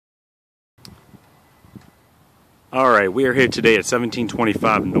Alright, we are here today at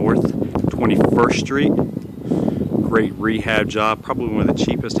 1725 North 21st Street. Great rehab job, probably one of the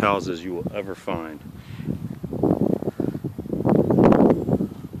cheapest houses you will ever find.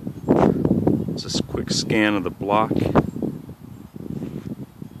 Just a quick scan of the block.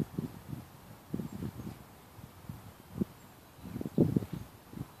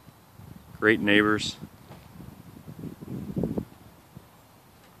 Great neighbors.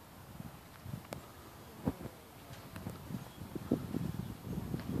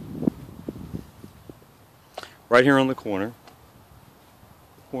 Right here on the corner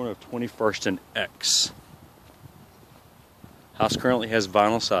of 21st and X. House currently has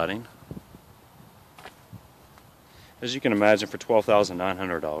vinyl siding. As you can imagine, for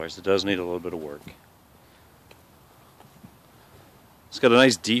 $12,900, it does need a little bit of work. It's got a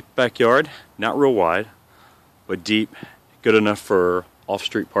nice deep backyard, not real wide, but deep, good enough for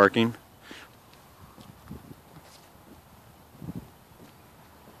off-street parking.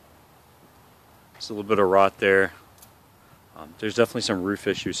 There's a little bit of rot there. There's definitely some roof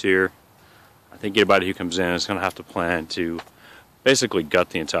issues here. I think anybody who comes in is going to have to plan to basically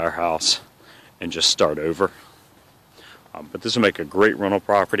gut the entire house and just start over. But this will make a great rental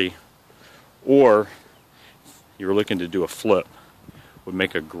property, or if you're looking to do a flip, would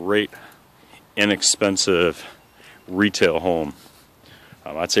make a great inexpensive retail home.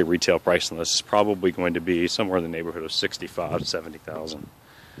 I'd say retail price on this is probably going to be somewhere in the neighborhood of $65,000 to $70,000.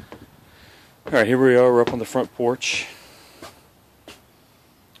 Alright, here we are, we're up on the front porch.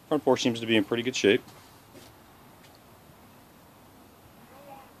 Front porch seems to be in pretty good shape.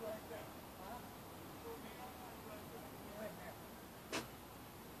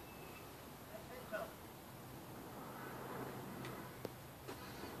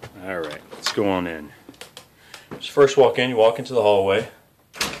 Alright, let's go on in. Just first walk in, you walk into the hallway.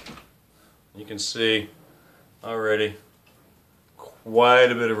 You can see already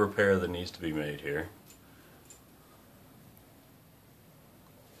quite a bit of repair that needs to be made here.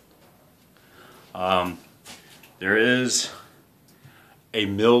 There is a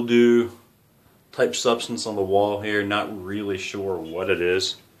mildew type substance on the wall here, not really sure what it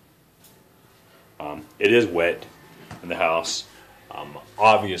is. It is wet in the house.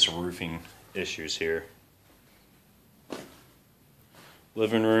 Obvious roofing issues here.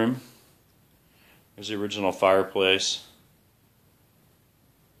 Living room. There's the original fireplace.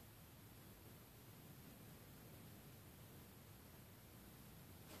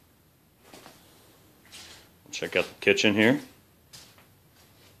 Check out the kitchen here.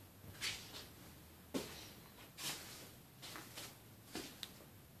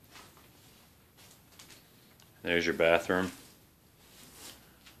 There's your bathroom.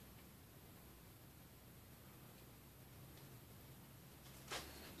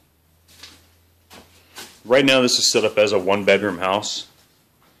 Right now this is set up as a one-bedroom house.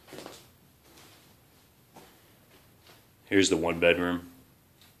 Here's the one bedroom.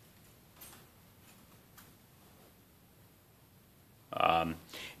 It'd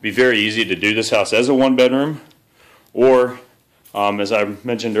be very easy to do this house as a one bedroom, or as I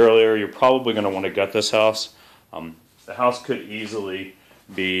mentioned earlier, you're probably going to want to gut this house. The house could easily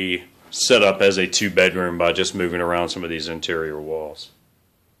be set up as a two bedroom by just moving around some of these interior walls.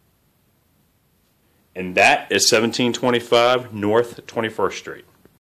 And that is 1725 North 21st Street.